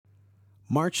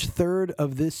March 3rd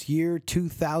of this year,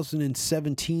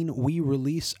 2017, we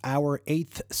release our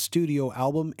 8th studio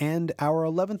album and our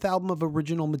 11th album of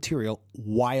original material,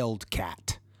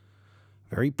 Wildcat.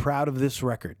 Very proud of this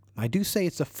record. I do say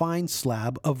it's a fine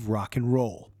slab of rock and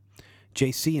roll.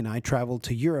 JC and I traveled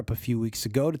to Europe a few weeks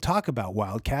ago to talk about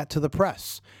Wildcat to the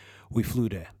press. We flew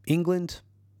to England,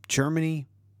 Germany,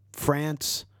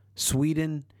 France,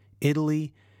 Sweden,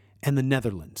 Italy, and the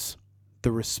Netherlands.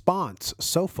 The response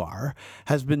so far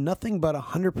has been nothing but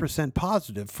 100%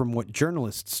 positive from what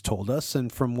journalists told us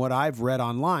and from what I've read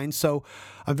online, so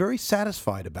I'm very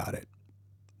satisfied about it.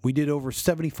 We did over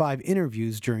 75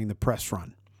 interviews during the press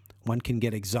run. One can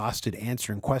get exhausted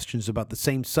answering questions about the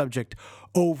same subject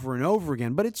over and over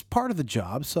again, but it's part of the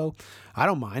job, so I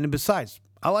don't mind. And besides,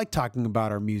 I like talking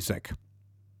about our music.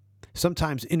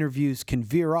 Sometimes interviews can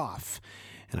veer off,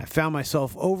 and I found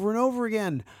myself over and over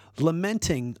again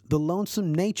lamenting the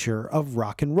lonesome nature of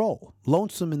rock and roll.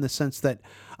 Lonesome in the sense that,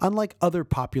 unlike other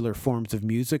popular forms of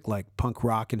music like punk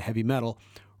rock and heavy metal,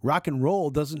 rock and roll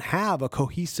doesn't have a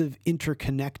cohesive,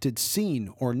 interconnected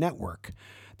scene or network.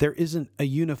 There isn't a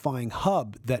unifying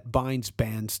hub that binds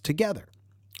bands together.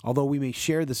 Although we may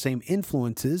share the same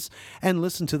influences and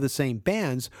listen to the same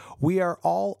bands, we are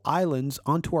all islands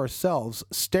unto ourselves,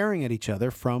 staring at each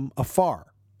other from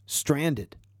afar,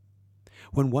 stranded.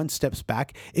 When one steps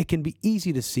back, it can be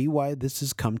easy to see why this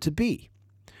has come to be.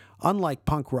 Unlike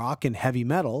punk rock and heavy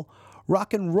metal,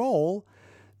 rock and roll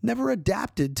never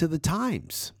adapted to the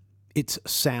times. Its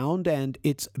sound and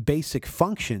its basic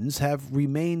functions have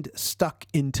remained stuck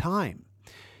in time.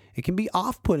 It can be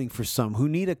off-putting for some who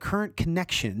need a current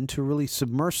connection to really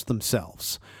submerge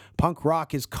themselves. Punk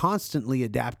rock is constantly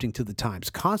adapting to the times,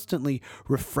 constantly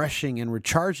refreshing and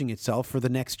recharging itself for the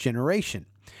next generation.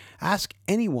 Ask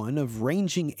anyone of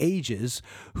ranging ages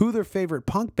who their favorite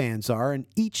punk bands are, and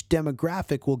each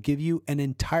demographic will give you an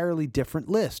entirely different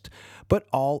list, but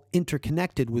all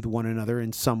interconnected with one another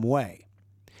in some way.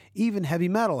 Even heavy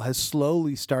metal has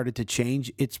slowly started to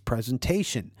change its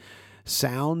presentation,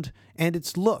 sound, and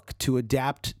its look to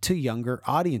adapt to younger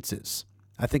audiences.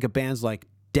 I think of bands like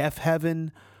Death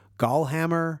Heaven,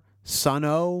 Gallhammer,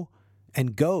 Sun-O,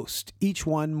 and Ghost, each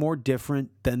one more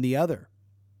different than the other.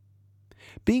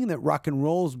 Being that rock and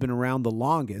roll has been around the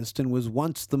longest and was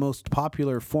once the most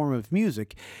popular form of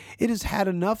music, it has had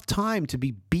enough time to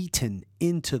be beaten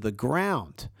into the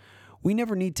ground. We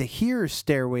never need to hear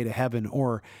Stairway to Heaven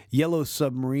or Yellow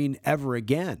Submarine ever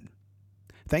again.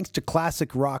 Thanks to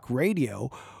classic rock radio,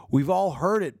 we've all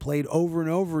heard it played over and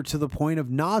over to the point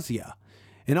of nausea.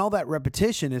 And all that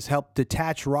repetition has helped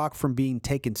detach rock from being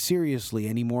taken seriously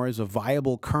anymore as a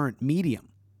viable current medium.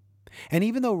 And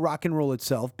even though rock and roll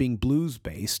itself, being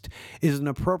blues-based, is an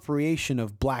appropriation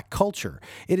of black culture,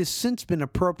 it has since been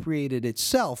appropriated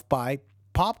itself by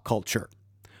pop culture.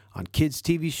 On kids'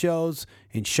 TV shows,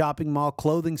 in shopping mall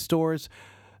clothing stores,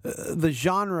 the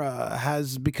genre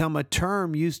has become a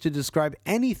term used to describe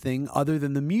anything other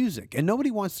than the music, and nobody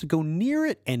wants to go near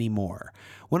it anymore.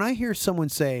 When I hear someone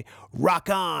say, "Rock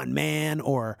on, man,"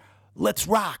 or "Let's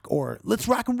rock," or "Let's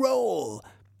rock and roll,"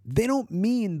 they don't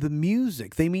mean the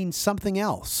music, they mean something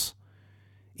else.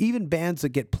 Even bands that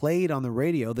get played on the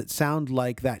radio that sound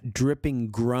like that dripping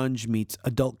grunge meets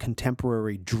adult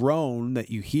contemporary drone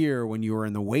that you hear when you are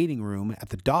in the waiting room at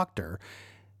the doctor,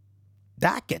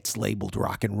 that gets labeled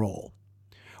rock and roll.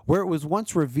 Where it was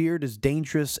once revered as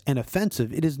dangerous and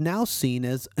offensive, it is now seen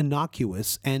as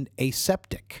innocuous and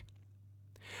aseptic.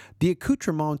 The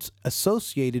accoutrements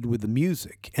associated with the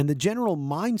music and the general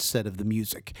mindset of the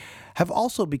music have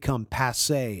also become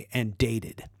passé and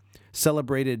dated.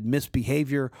 Celebrated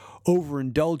misbehavior,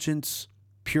 overindulgence,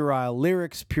 puerile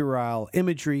lyrics, puerile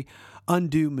imagery,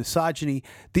 undue misogyny,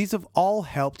 these have all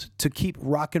helped to keep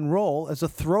rock and roll as a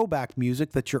throwback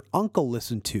music that your uncle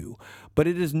listened to, but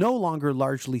it is no longer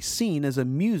largely seen as a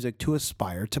music to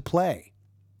aspire to play.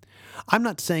 I'm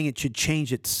not saying it should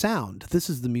change its sound. This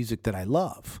is the music that I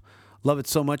love. Love it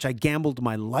so much I gambled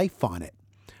my life on it.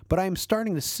 But I am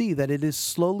starting to see that it is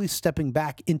slowly stepping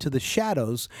back into the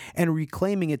shadows and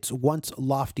reclaiming its once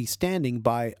lofty standing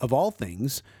by, of all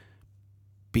things,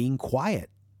 being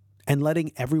quiet and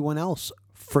letting everyone else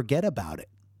forget about it.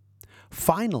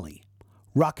 Finally,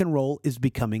 rock and roll is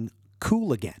becoming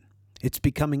cool again. It's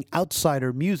becoming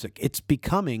outsider music. It's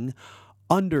becoming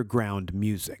underground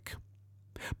music.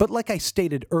 But like I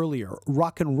stated earlier,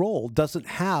 rock and roll doesn't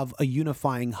have a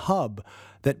unifying hub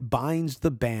that binds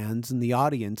the bands and the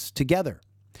audience together.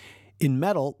 In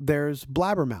metal, there's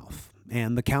blabbermouth.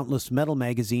 and the countless metal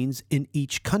magazines in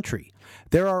each country.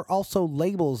 There are also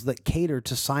labels that cater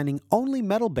to signing only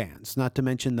metal bands, not to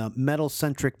mention the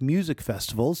metal-centric music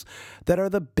festivals that are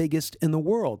the biggest in the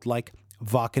world, like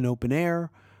Wacken Open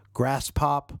Air,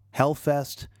 Graspop,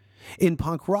 Hellfest. In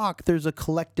punk rock, there's a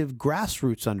collective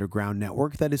grassroots underground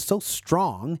network that is so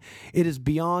strong it is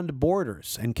beyond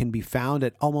borders and can be found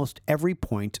at almost every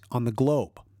point on the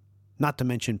globe. Not to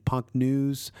mention punk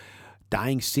news,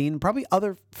 Dying Scene, probably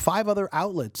 5 other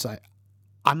outlets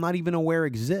I'm not even aware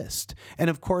exist. And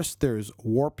of course, there's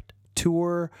Warped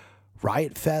Tour,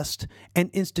 Riot Fest,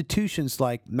 and institutions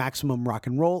like Maximum Rock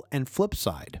and Roll and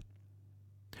Flipside.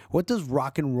 What does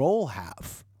rock and roll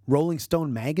have? Rolling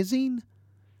Stone magazine?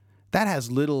 That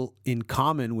has little in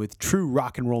common with true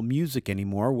rock and roll music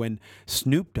anymore when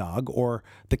Snoop Dogg or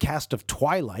the cast of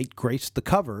Twilight graced the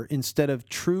cover instead of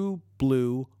true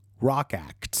blue rock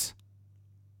acts.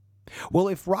 Well,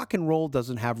 if rock and roll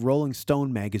doesn't have Rolling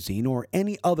Stone magazine or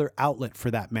any other outlet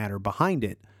for that matter behind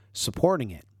it, supporting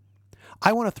it,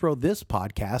 I want to throw this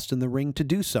podcast in the ring to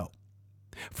do so.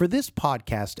 For this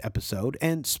podcast episode,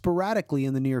 and sporadically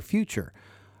in the near future,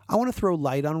 I want to throw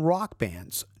light on rock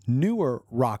bands, newer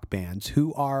rock bands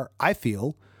who are, I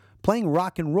feel, playing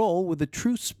rock and roll with the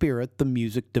true spirit the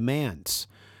music demands.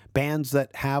 Bands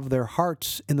that have their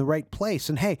hearts in the right place.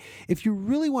 And hey, if you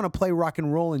really want to play rock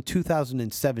and roll in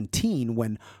 2017,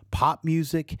 when pop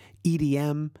music,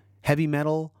 EDM, heavy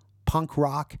metal, punk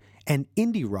rock, and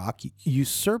indie rock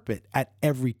usurp it at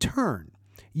every turn,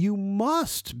 you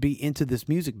must be into this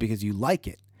music because you like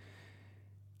it.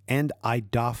 And I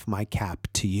doff my cap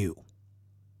to you.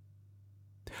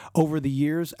 Over the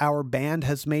years, our band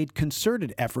has made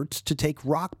concerted efforts to take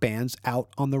rock bands out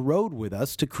on the road with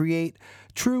us to create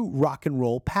true rock and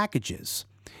roll packages.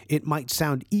 It might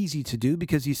sound easy to do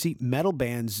because you see metal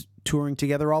bands touring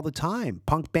together all the time.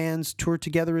 Punk bands tour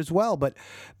together as well. But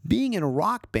being in a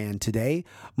rock band today,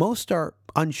 most are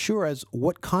unsure as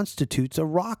what constitutes a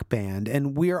rock band.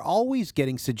 And we are always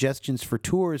getting suggestions for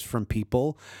tours from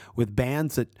people with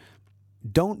bands that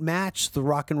don't match the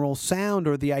rock and roll sound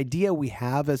or the idea we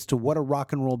have as to what a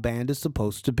rock and roll band is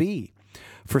supposed to be.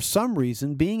 For some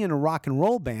reason, being in a rock and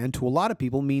roll band to a lot of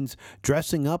people means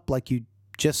dressing up like you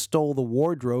just stole the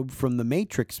wardrobe from the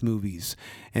Matrix movies,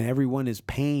 and everyone is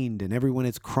pained and everyone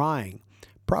is crying.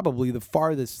 Probably the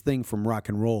farthest thing from rock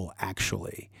and roll,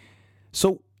 actually.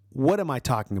 So what am I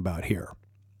talking about here?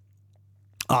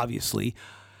 Obviously,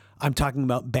 I'm talking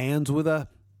about bands with a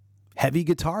heavy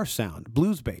guitar sound,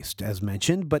 blues-based, as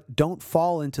mentioned, but don't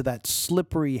fall into that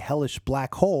slippery, hellish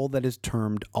black hole that is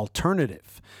termed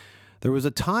alternative. There was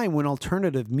a time when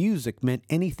alternative music meant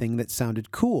anything that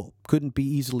sounded cool, couldn't be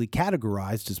easily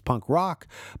categorized as punk rock,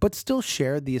 but still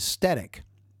shared the aesthetic.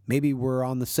 Maybe were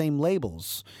on the same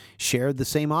labels, shared the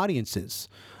same audiences.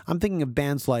 I'm thinking of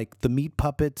bands like the Meat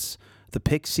Puppets, the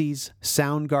Pixies,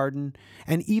 Soundgarden,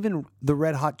 and even the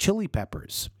Red Hot Chili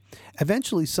Peppers.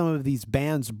 Eventually, some of these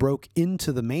bands broke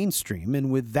into the mainstream, and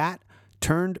with that,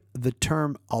 turned the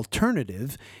term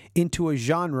alternative into a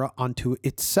genre unto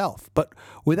itself. But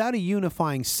without a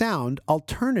unifying sound,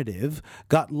 alternative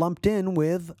got lumped in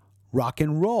with rock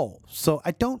and roll. So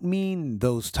I don't mean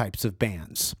those types of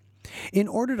bands. In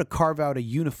order to carve out a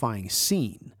unifying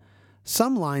scene,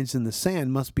 some lines in the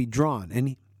sand must be drawn,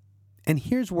 and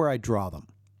here's where I draw them.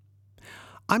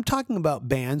 I'm talking about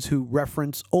bands who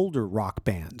reference older rock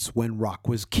bands when rock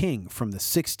was king from the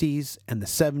 60s and the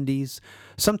 70s,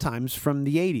 sometimes from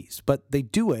the 80s, but they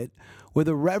do it with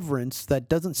a reverence that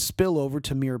doesn't spill over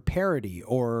to mere parody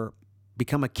or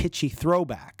become a kitschy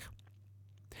throwback.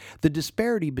 The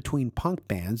disparity between punk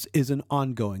bands is an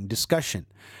ongoing discussion.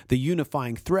 The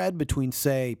unifying thread between,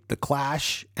 say, The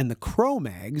Clash and the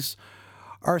Cro-Mags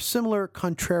are similar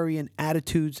contrarian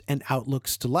attitudes and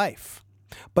outlooks to life.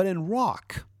 But in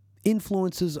rock,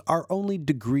 influences are only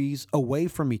degrees away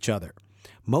from each other.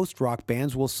 Most rock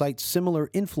bands will cite similar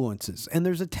influences, and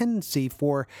there's a tendency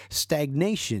for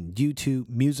stagnation due to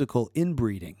musical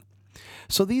inbreeding.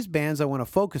 So these bands I want to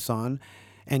focus on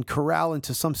and corral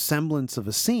into some semblance of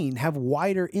a scene have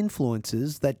wider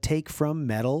influences that take from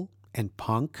metal and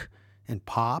punk and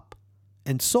pop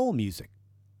and soul music,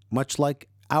 much like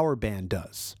our band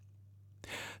does.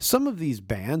 Some of these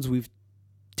bands we've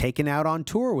taken out on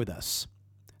tour with us.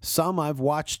 Some I've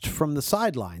watched from the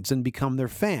sidelines and become their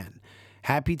fan.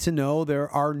 Happy to know there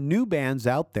are new bands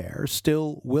out there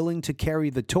still willing to carry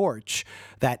the torch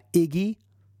that Iggy,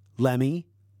 Lemmy,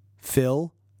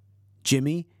 Phil,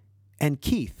 Jimmy, and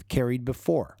Keith carried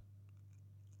before.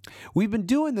 We've been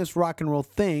doing this rock and roll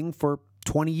thing for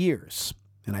 20 years,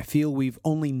 and I feel we've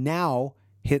only now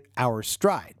hit our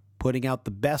stride, putting out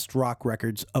the best rock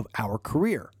records of our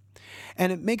career.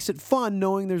 And it makes it fun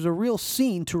knowing there's a real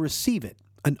scene to receive it,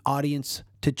 an audience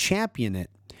to champion it.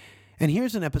 And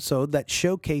here's an episode that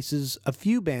showcases a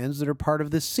few bands that are part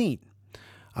of this scene.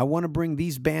 I want to bring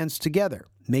these bands together,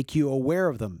 make you aware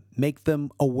of them, make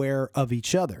them aware of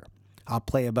each other. I'll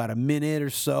play about a minute or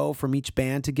so from each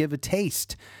band to give a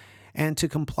taste and to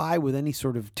comply with any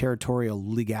sort of territorial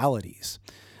legalities.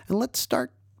 And let's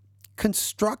start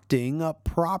constructing a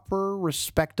proper,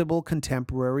 respectable,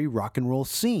 contemporary rock and roll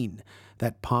scene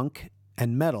that punk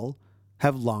and metal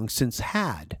have long since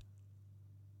had.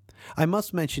 I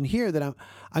must mention here that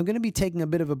I'm going to be taking a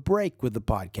bit of a break with the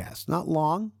podcast. Not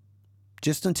long,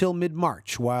 just until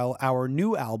mid-March, while our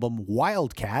new album,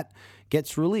 Wildcat,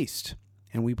 gets released,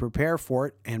 and we prepare for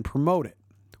it and promote it.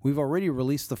 We've already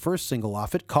released the first single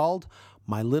off it, called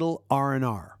My Little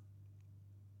R&R.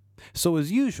 So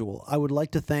as usual, I would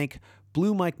like to thank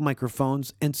Blue Mic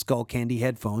Microphones and Skull Candy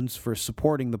Headphones for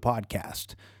supporting the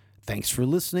podcast. Thanks for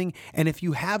listening, and if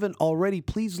you haven't already,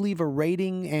 please leave a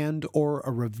rating and or a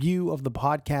review of the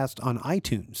podcast on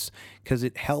iTunes, because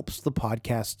it helps the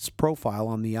podcast's profile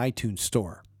on the iTunes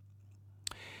store.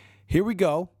 Here we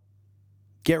go.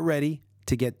 Get ready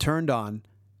to get turned on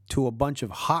to a bunch of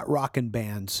hot rockin'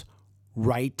 bands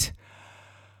right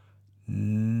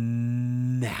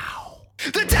now.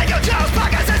 The Danko Jones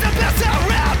podcast is the best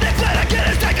around. Nick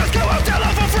Flanagan is Danko's co-host. Hello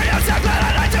for free. I'm so glad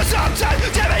I like to sometimes.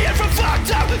 Jamie in from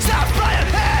fucked up. Stop playing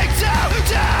Hang Down.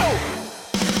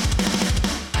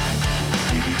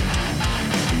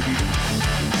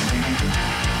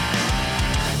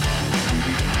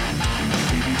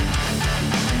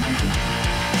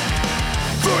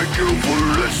 Thank you for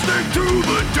listening to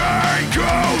the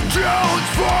Danko Jones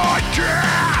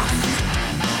podcast.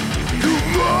 You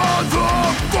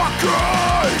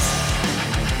motherfuckers!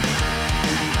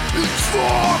 It's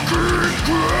fucking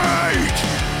great!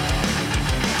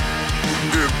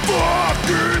 It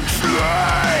fucking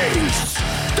slays!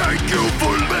 Thank you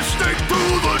for listening to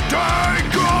the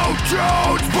Danko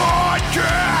Jones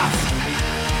podcast!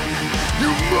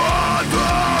 You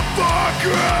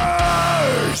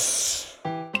motherfuckers!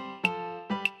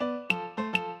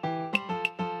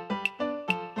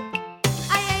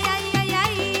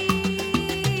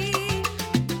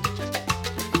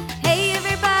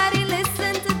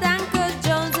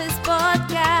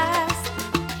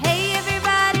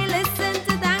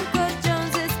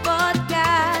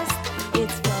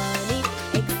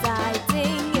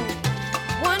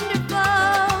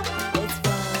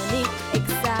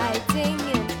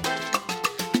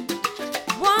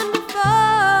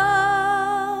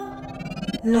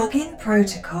 Login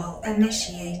protocol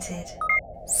initiated.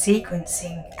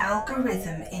 Sequencing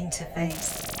algorithm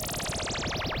interface.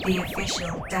 The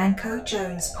official Danko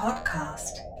Jones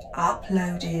podcast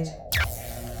uploaded.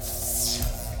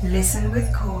 Listen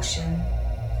with caution.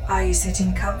 Are you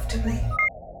sitting comfortably?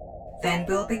 Then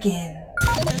we'll begin.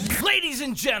 Ladies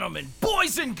and gentlemen,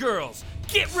 boys and girls,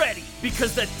 get ready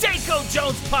because the Danko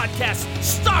Jones podcast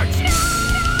starts now!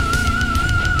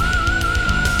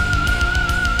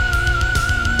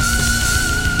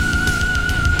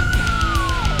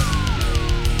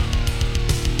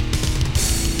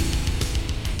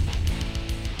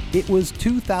 It was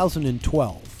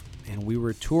 2012, and we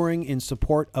were touring in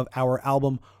support of our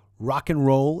album Rock and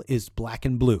Roll is Black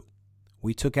and Blue.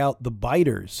 We took out the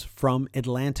Biters from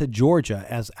Atlanta, Georgia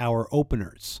as our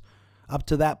openers. Up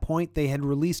to that point, they had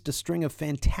released a string of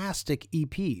fantastic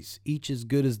EPs, each as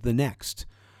good as the next.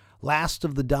 Last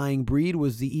of the Dying Breed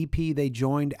was the EP they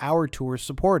joined our tour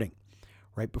supporting.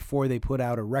 Right before they put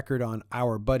out a record on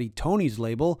our buddy Tony's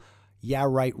label, Yeah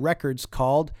Right Records,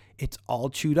 called It's All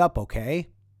Chewed Up, Okay?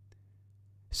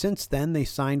 Since then, they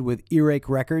signed with Earache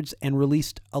Records and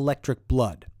released Electric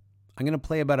Blood. I'm going to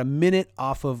play about a minute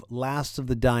off of Last of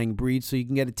the Dying Breed so you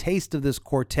can get a taste of this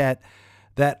quartet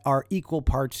that are equal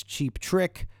parts Cheap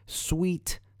Trick,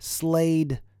 Sweet,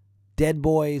 Slade, Dead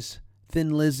Boys,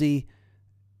 Thin Lizzy,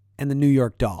 and the New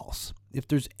York Dolls. If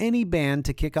there's any band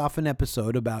to kick off an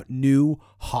episode about new,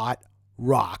 hot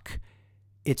rock,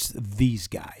 it's these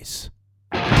guys.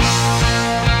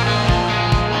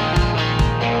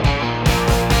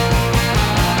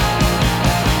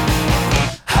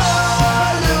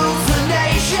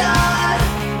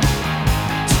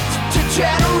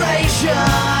 Generation,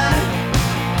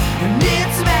 and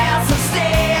it's mass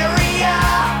hysteria,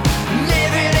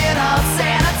 living in a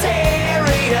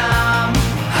sanitarium,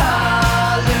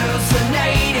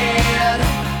 hallucinated.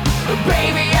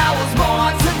 Baby, I was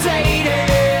born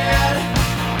sedated,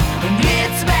 and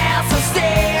it's mass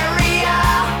hysteria,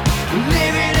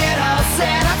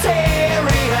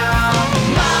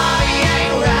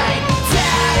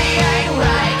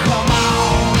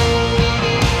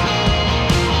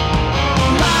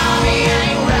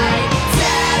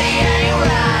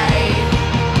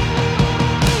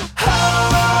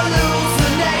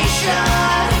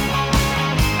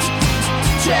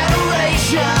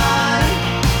 generation.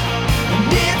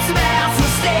 It's mass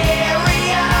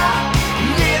hysteria,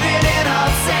 living in a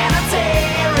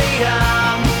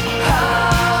sanitarium,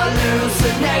 hallucinated.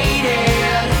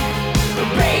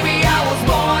 Baby, I was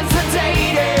born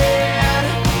sedated.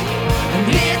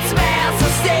 It's mass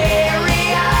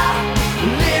hysteria,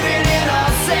 living in a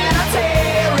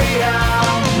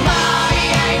sanitarium. Mommy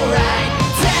ain't right,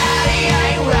 daddy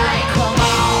ain't right, come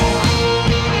on.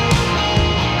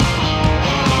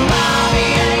 Mommy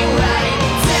ain't right,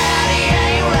 daddy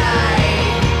ain't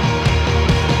right.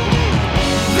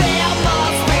 There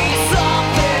must be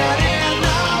something in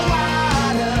the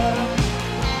water,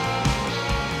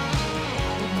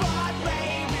 but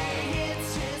maybe it's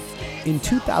just In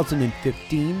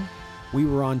 2015, we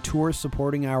were on tour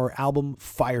supporting our album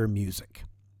Fire Music.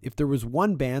 If there was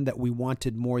one band that we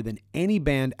wanted more than any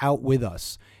band out with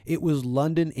us, it was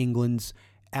London, England's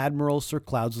Admiral Sir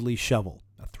Cloudesley Shovell,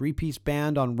 a three-piece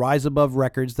band on Rise Above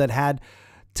Records that had,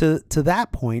 to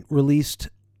that point, released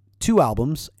 2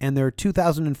 albums, and their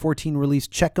 2014 release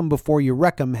Check 'Em Before You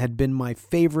Wreck 'Em had been my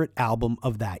favorite album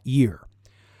of that year.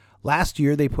 Last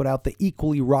year, they put out the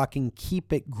equally rocking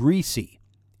Keep It Greasy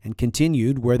and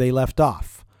continued where they left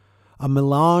off. A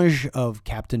melange of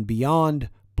Captain Beyond,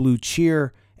 Blue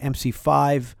Cheer,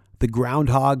 MC5, The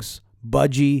Groundhogs,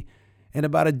 Budgie, and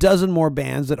about a dozen more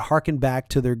bands that harken back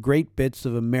to their great bits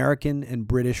of American and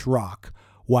British rock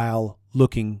while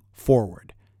looking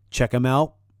forward. Check them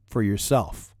out for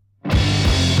yourself.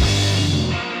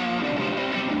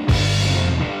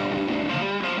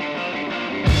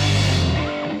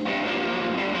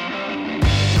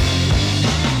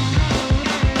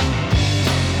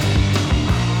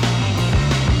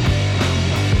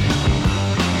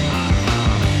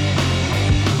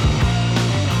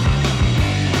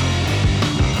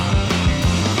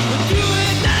 do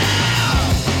it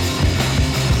now.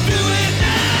 Do it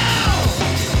now.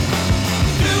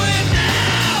 Do it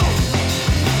now.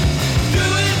 Do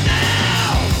it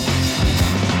now.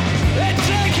 They're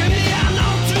taking me, I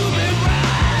know to be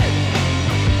right.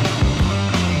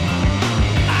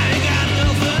 I ain't got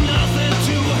nothing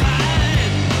to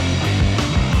hide.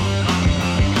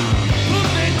 Put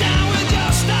me down with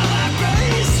your starlight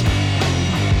rays.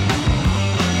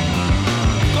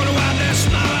 Gonna wipe that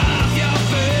smile off your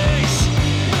face.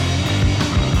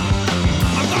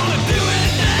 I'm gonna do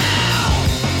it now.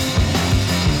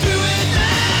 Do it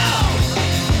now.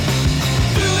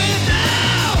 Do it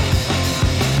now.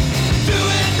 Do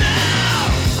it now.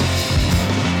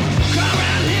 Come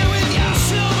around here with your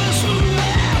silver spoon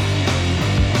left.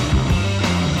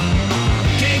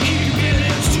 Can't keep your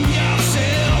feelings to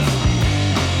yourself.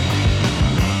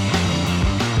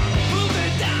 Put me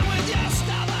down with your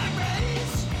starlight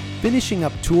rays. Finishing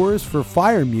up tours for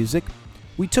Fire Music,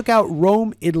 we took out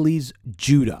Rome, Italy's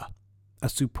Giuda, a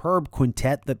superb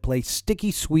quintet that plays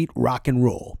sticky sweet rock and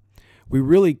roll. We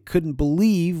really couldn't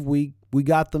believe we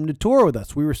got them to tour with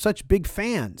us. We were such big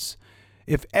fans.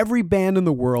 If every band in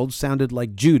the world sounded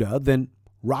like Giuda, then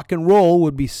rock and roll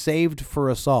would be saved for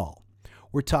us all.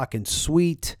 We're talking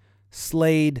Sweet,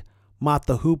 Slade, Mott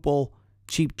the Hoople,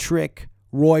 Cheap Trick,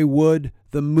 Roy Wood,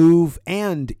 The Move,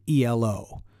 and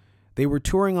ELO. They were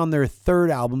touring on their third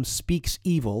album, Speaks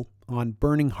Evil, on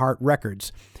Burning Heart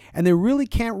Records, and they really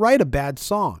can't write a bad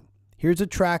song. Here's a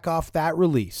track off that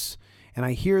release, and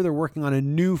I hear they're working on a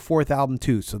new fourth album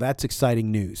too, so that's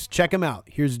exciting news. Check them out.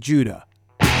 Here's Giuda.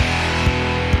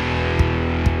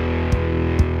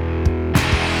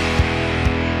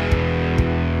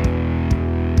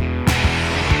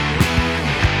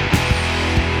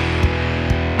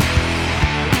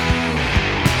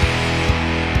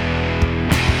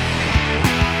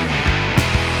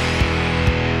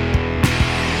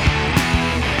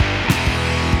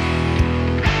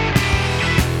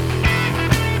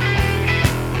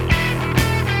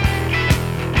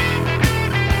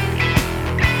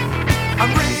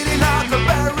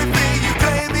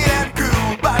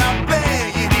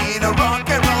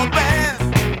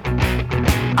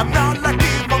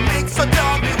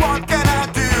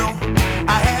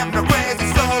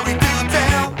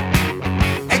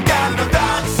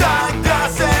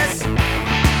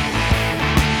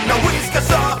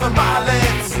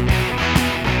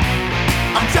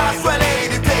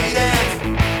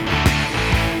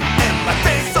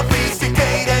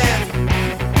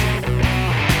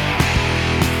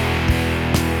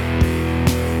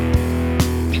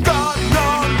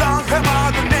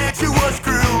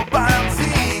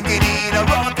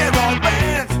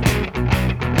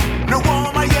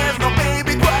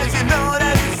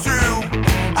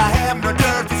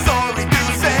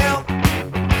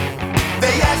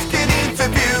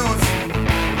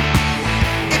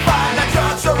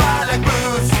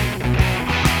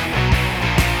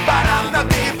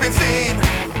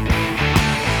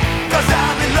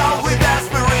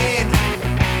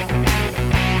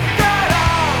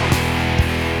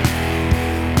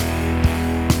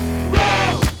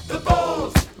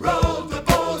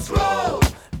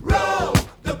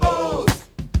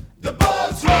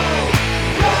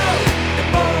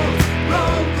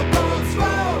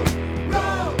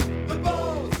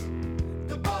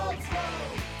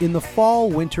 In the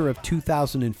fall-winter of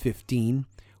 2015,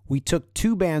 we took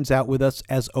two bands out with us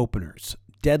as openers,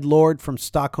 Deadlord from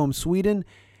Stockholm, Sweden,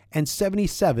 and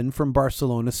 77 from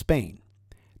Barcelona, Spain.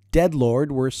 Deadlord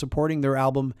were supporting their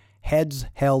album Heads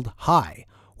Held High,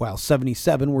 while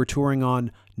 77 were touring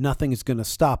on Nothing's Gonna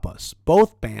Stop Us.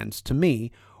 Both bands, to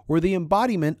me, were the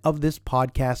embodiment of this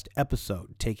podcast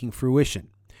episode taking fruition.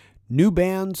 New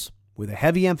bands with a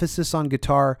heavy emphasis on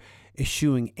guitar,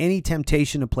 eschewing any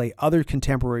temptation to play other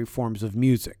contemporary forms of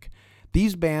music.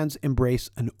 These bands embrace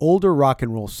an older rock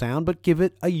and roll sound, but give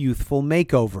it a youthful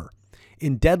makeover.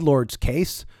 In Deadlord's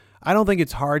case, I don't think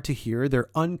it's hard to hear their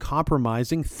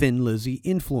uncompromising Thin Lizzy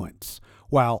influence,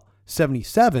 while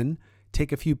 77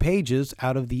 take a few pages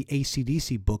out of the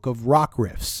AC/DC book of rock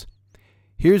riffs.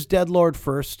 Here's Deadlord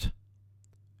first,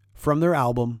 from their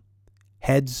album,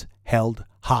 Heads Held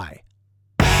High.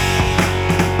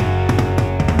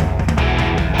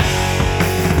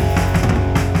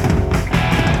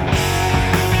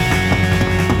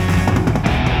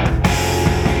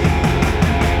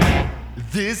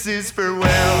 This is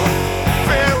farewell,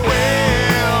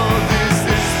 farewell, this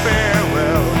is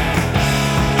farewell.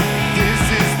 This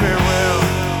is farewell,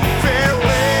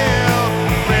 farewell,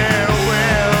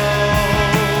 farewell.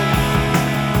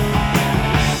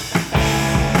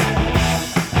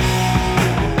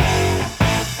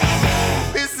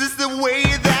 This is the way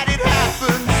that it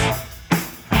happens.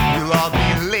 We'll all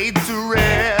be laid to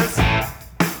rest.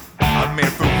 I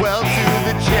made farewell to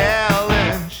the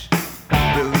challenge,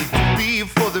 believed to be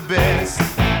for the best. Yet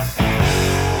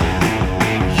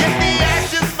the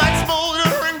ashes might smolder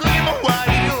and gleam a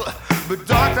while, but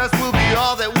darkness will be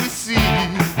all that we see.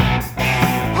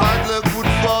 Hard luck would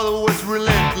follow us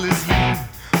relentlessly,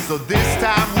 so this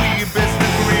time we best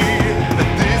agree that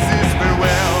this is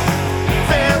farewell,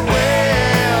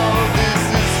 farewell, this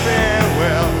is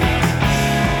farewell.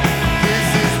 This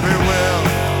is farewell,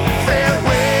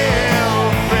 farewell,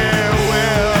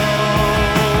 farewell.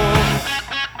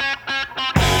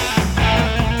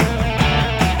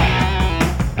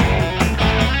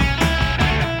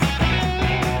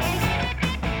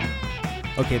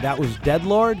 Okay, that was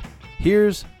Deadlord.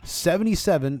 Here's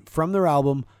 77 from their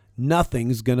album,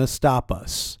 Nothing's Gonna Stop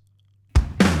Us.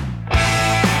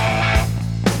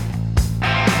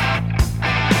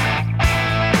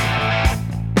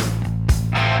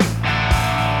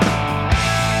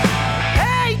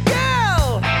 Hey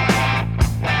girl,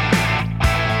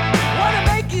 wanna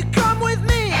make you come with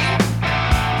me?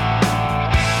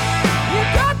 You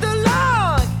got the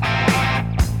lock,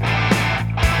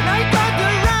 now you got the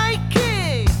right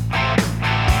key.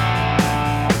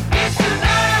 It's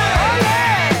tonight, oh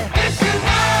yeah, it's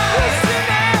tonight, it's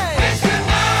tonight, it's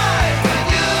tonight. Will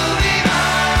you be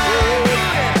mine?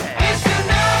 It's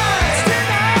tonight, it's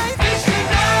tonight, it's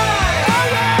tonight, oh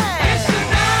yeah, it's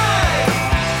tonight.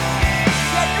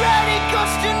 Get ready,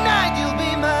 'cause tonight you'll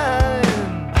be mine.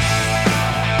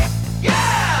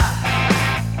 Yeah,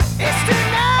 it's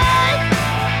tonight.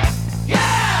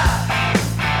 Yeah,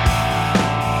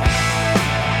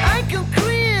 I can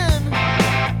clean,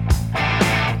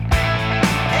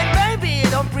 and baby,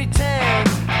 don't pretend.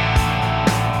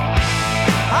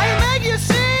 I'll make you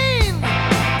sing,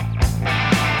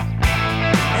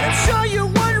 and I'm sure you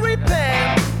won't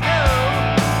repent. No.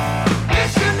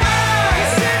 It's tonight,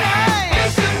 it's tonight,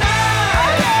 it's tonight,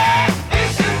 oh yeah,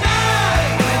 it's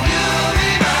tonight. Will you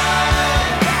be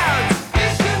mine?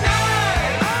 It's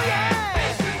tonight, oh yeah,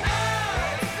 it's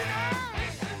tonight,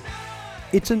 it's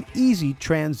tonight. It's an easy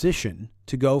transition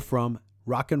to go from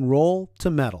rock and roll to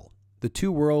metal. The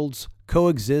two worlds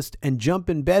coexist and jump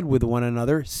in bed with one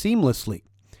another seamlessly.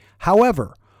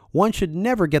 However, one should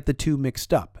never get the two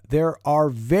mixed up. There are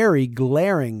very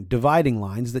glaring dividing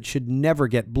lines that should never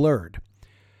get blurred.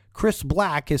 Chris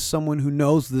Black is someone who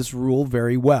knows this rule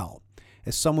very well.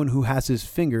 As someone who has his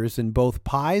fingers in both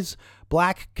pies,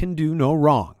 Black can do no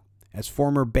wrong. As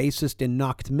former bassist in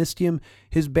Noctmistium,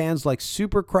 his bands like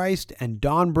Superchrist and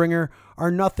Dawnbringer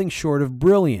are nothing short of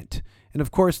brilliant. And of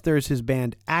course, there's his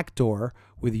band Actor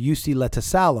with Jussi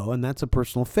Letasalo, and that's a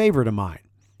personal favorite of mine.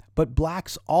 But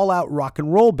Black's all-out rock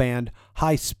and roll band,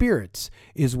 High Spirits,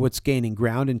 is what's gaining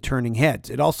ground and turning heads.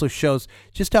 It also shows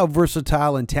just how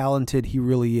versatile and talented he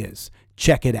really is.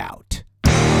 Check it out.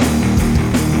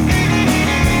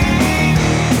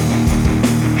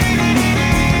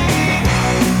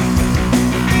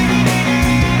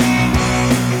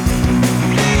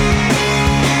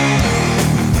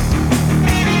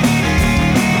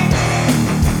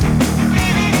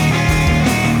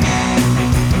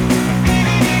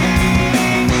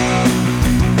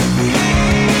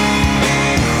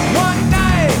 One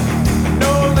night,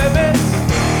 no limits,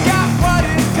 got what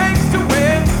it takes to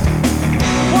win.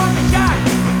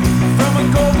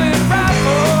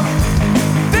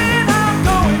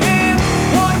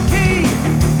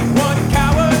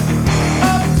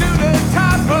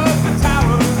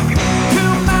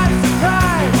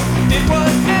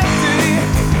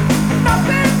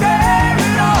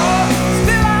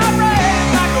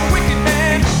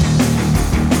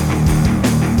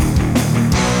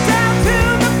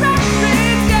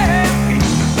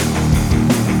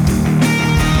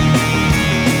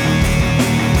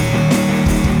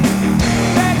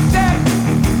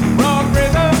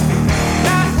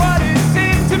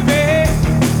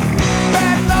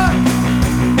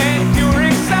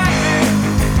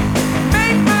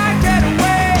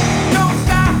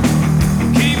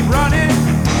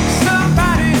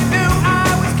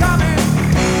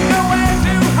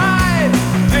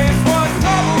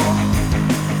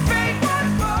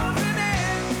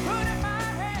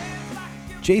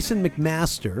 Jason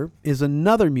McMaster is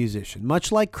another musician,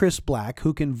 much like Chris Black,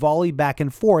 who can volley back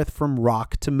and forth from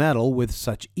rock to metal with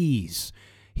such ease.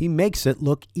 He makes it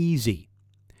look easy.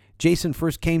 Jason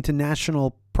first came to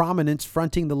national prominence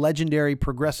fronting the legendary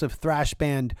progressive thrash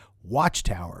band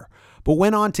Watchtower, but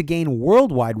went on to gain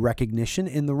worldwide recognition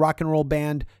in the rock and roll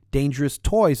band Dangerous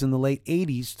Toys in the late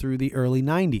 80s through the early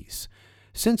 90s.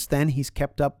 Since then, he's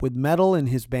kept up with metal in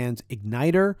his bands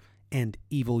Igniter and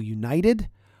Evil United,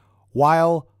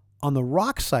 while on the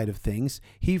rock side of things,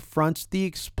 he fronts the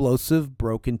explosive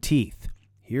Broken Teeth.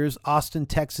 Here's Austin,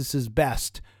 Texas's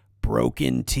best,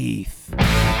 Broken Teeth.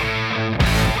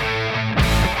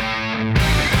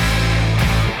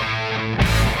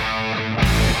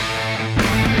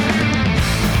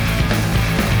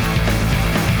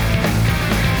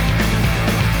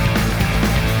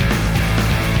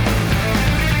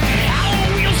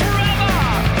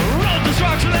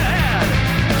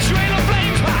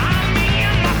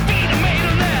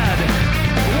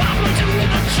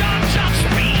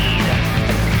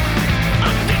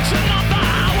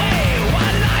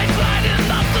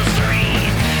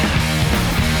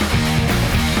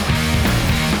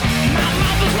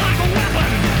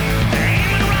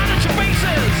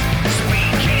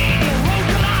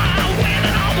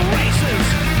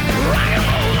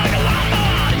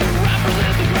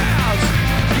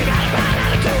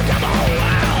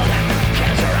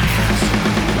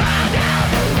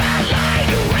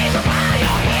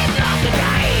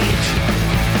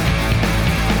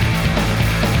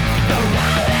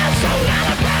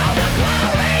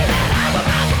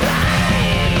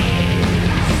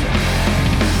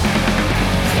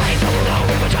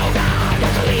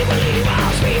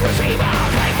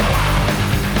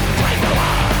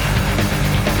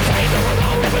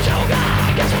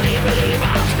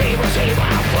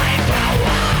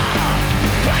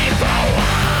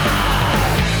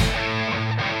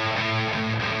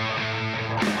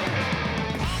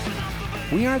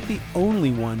 We aren't the only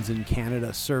ones in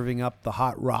Canada serving up the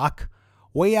hot rock.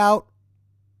 Way out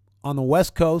on the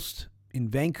west coast in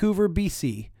Vancouver,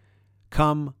 BC,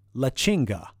 come La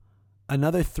Chinga,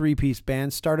 another three-piece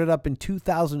band started up in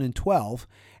 2012,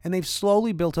 and they've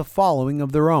slowly built a following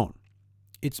of their own.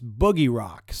 It's boogie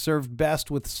rock, served best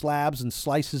with slabs and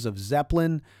slices of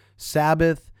Zeppelin,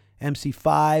 Sabbath,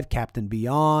 MC5, Captain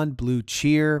Beyond, Blue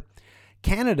Cheer.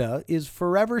 Canada is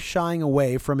forever shying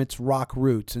away from its rock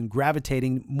roots and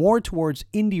gravitating more towards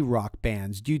indie rock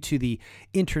bands due to the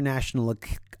international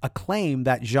acclaim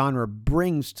that genre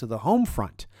brings to the home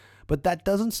front. But that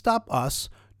doesn't stop us,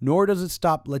 nor does it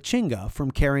stop La Chinga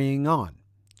from carrying on.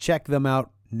 Check them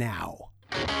out now.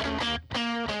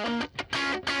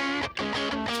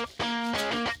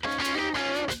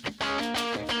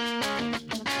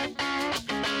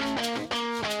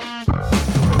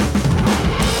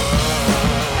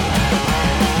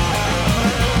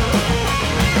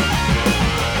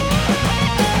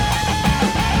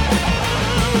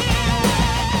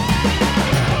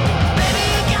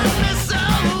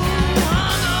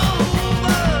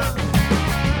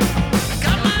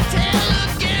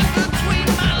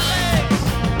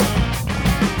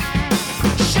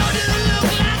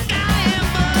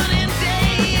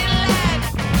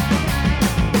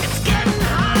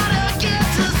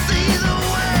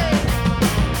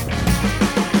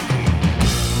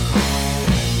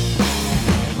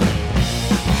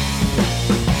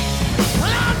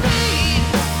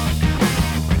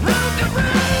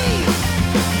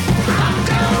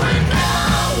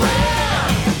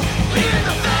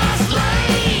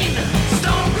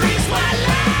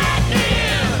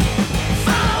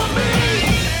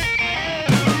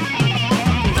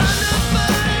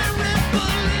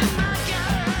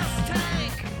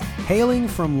 Hailing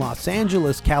from Los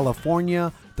Angeles,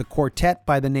 California, the quartet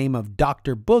by the name of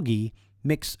Dr. Boogie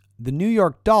mix the New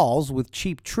York Dolls with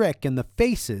Cheap Trick and the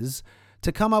Faces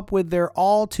to come up with their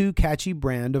all-too-catchy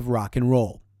brand of rock and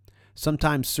roll.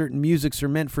 Sometimes certain musics are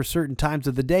meant for certain times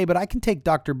of the day, but I can take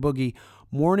Dr. Boogie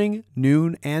morning,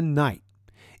 noon, and night.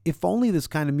 If only this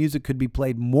kind of music could be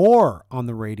played more on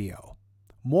the radio.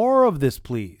 More of this,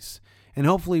 please. And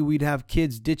hopefully we'd have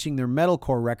kids ditching their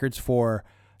metalcore records for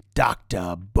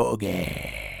Dr.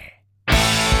 Boogie.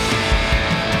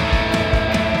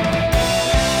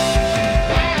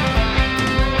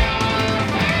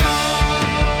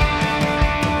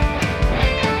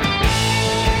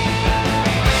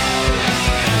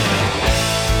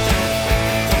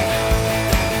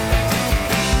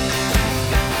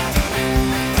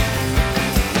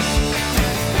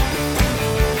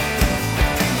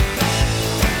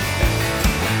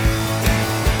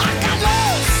 I got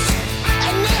lost,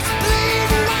 and it's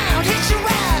bleeding out. Hit you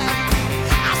right.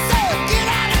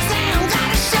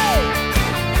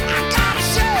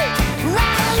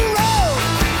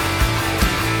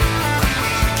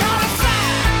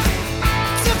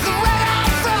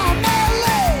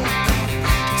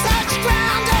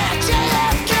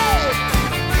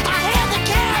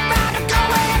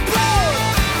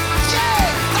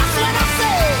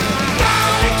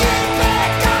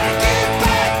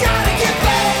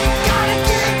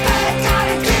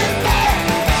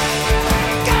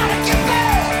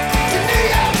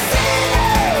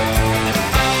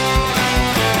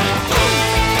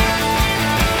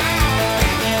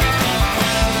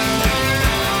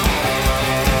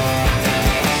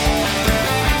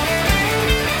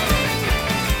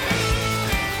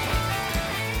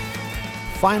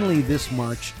 Finally, this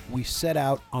March, we set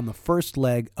out on the first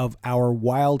leg of our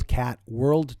Wildcat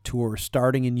World Tour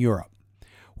starting in Europe.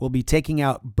 We'll be taking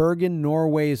out Bergen,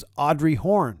 Norway's Audrey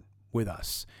Horne with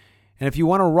us. And if you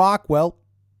want to rock, well,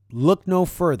 look no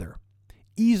further.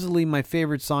 Easily my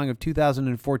favorite song of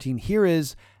 2014, here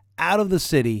is Out of the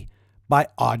City by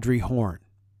Audrey Horne.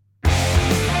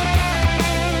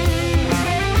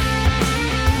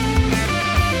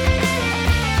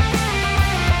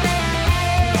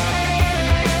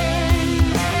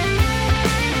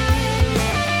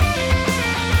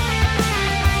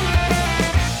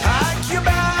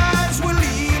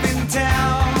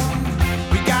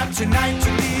 Tonight to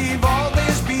leave all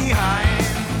this behind.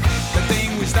 The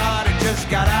thing we started just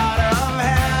got out of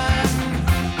hand.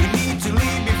 We need to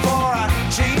leave before I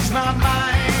change my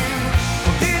mind.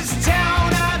 For this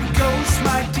town I'd ghost,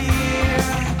 my dear.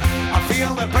 I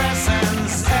feel the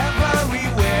presence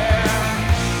everywhere.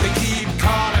 They keep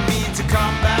calling me to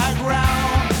come back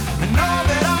round. And all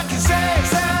that I can say is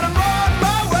that I'm on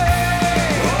my way.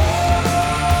 Oh,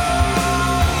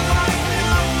 I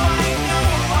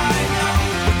know.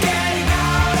 We're getting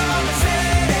out of the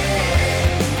city.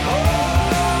 Oh,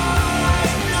 I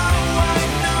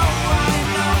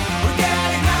know. We're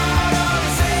getting out of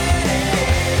the city.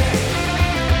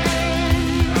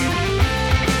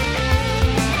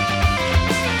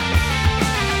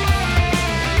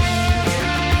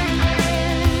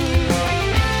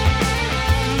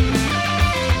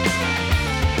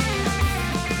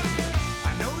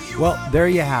 Well, there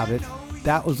you have it.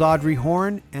 That was Audrey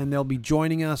Horne, and they'll be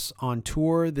joining us on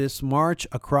tour this March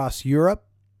across Europe.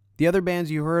 The other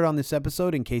bands you heard on this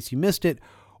episode, in case you missed it,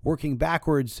 working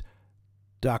backwards,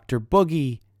 Dr.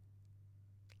 Boogie,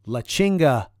 La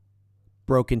Chinga,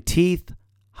 Broken Teeth,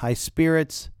 High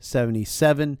Spirits,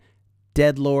 77,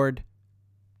 Deadlord,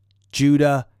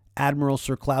 Giuda, Admiral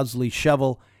Sir Cloudesley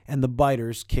Shovell, and the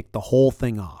Biters kicked the whole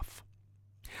thing off.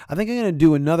 I think I'm going to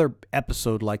do another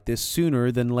episode like this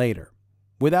sooner than later.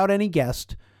 Without any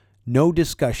guest, no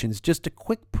discussions, just a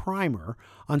quick primer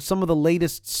on some of the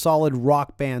latest solid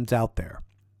rock bands out there.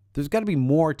 There's got to be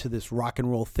more to this rock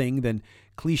and roll thing than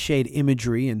cliched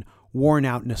imagery and worn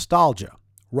out nostalgia.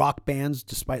 Rock bands,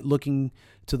 despite looking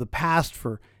to the past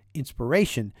for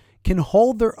inspiration, can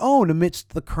hold their own amidst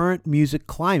the current music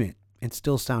climate and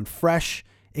still sound fresh,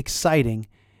 exciting,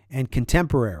 and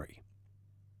contemporary.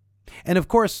 And of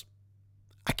course,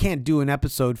 I can't do an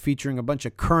episode featuring a bunch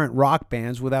of current rock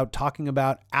bands without talking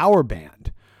about our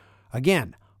band.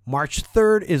 Again, March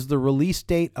 3rd is the release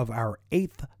date of our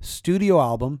 8th studio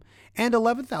album and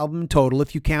 11th album in total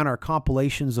if you count our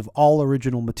compilations of all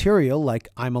original material like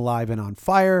I'm Alive and On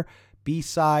Fire,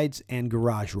 B-Sides, and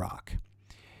Garage Rock.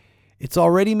 It's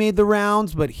already made the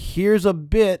rounds, but here's a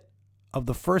bit of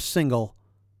the first single.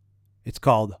 It's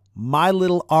called My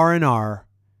Little R&R.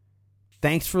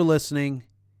 Thanks for listening.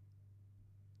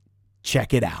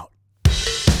 Check it out.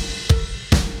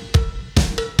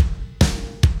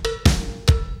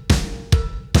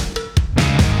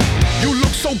 You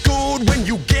look so good when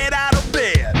you get out of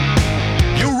bed.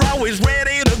 You're always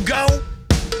ready to go.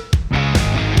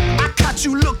 I caught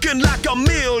you looking like $1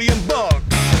 million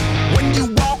when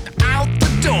you walked out the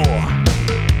door.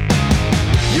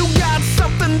 You got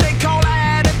something they call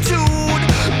attitude,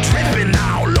 tripping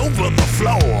all over the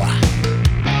floor.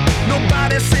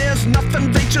 Nobody says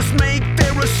nothing, they just make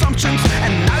their assumptions,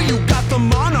 and now you